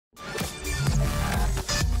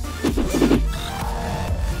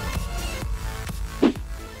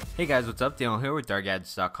Hey guys, what's up? Daniel here with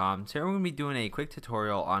DarkGadgets.com. Today we're going to be doing a quick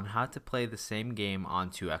tutorial on how to play the same game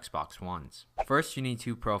on two Xbox Ones. First, you need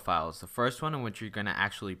two profiles. The first one in which you're going to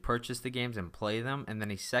actually purchase the games and play them, and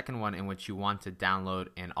then a second one in which you want to download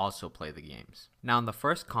and also play the games. Now on the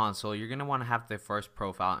first console, you're going to want to have the first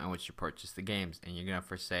profile in which you purchase the games, and you're going to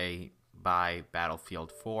first say buy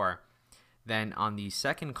Battlefield 4. Then on the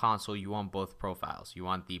second console, you want both profiles. You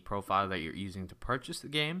want the profile that you're using to purchase the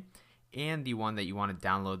game and the one that you want to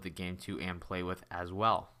download the game to and play with as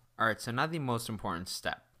well. Alright, so now the most important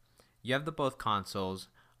step. You have the both consoles.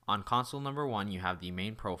 On console number 1, you have the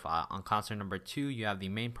main profile. On console number 2, you have the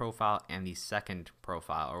main profile and the second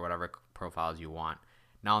profile, or whatever profiles you want.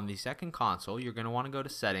 Now on the second console, you're going to want to go to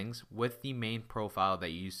settings with the main profile that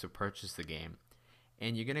you used to purchase the game.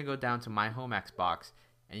 And you're going to go down to My Home Xbox,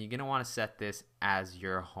 and you're going to want to set this as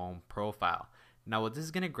your home profile. Now what this is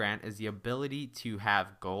going to grant is the ability to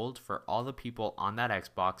have gold for all the people on that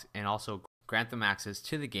Xbox, and also grant them access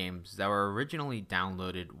to the games that were originally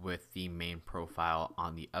downloaded with the main profile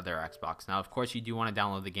on the other Xbox. Now of course you do want to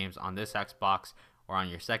download the games on this Xbox or on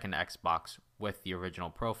your second Xbox with the original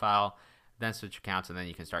profile, then switch accounts and then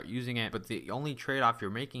you can start using it. But the only trade-off you're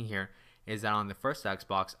making here is that on the first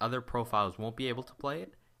Xbox, other profiles won't be able to play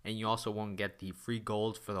it, and you also won't get the free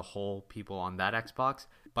gold for the whole people on that Xbox.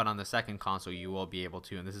 But on the second console, you will be able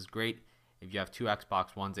to, and this is great if you have two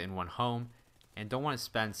Xbox Ones in one home and don't want to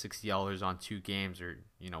spend $60 on two games, or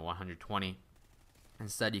 $120.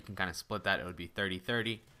 Instead, you can kind of split that. It would be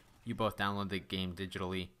 30-30. You both download the game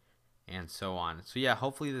digitally and so on. So yeah,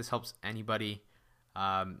 hopefully this helps anybody.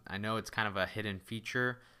 I know it's kind of a hidden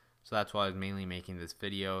feature, so that's why I was mainly making this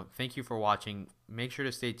video. Thank you for watching. Make sure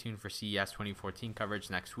to stay tuned for CES 2014 coverage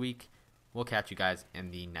next week. We'll catch you guys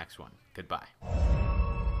in the next one. Goodbye.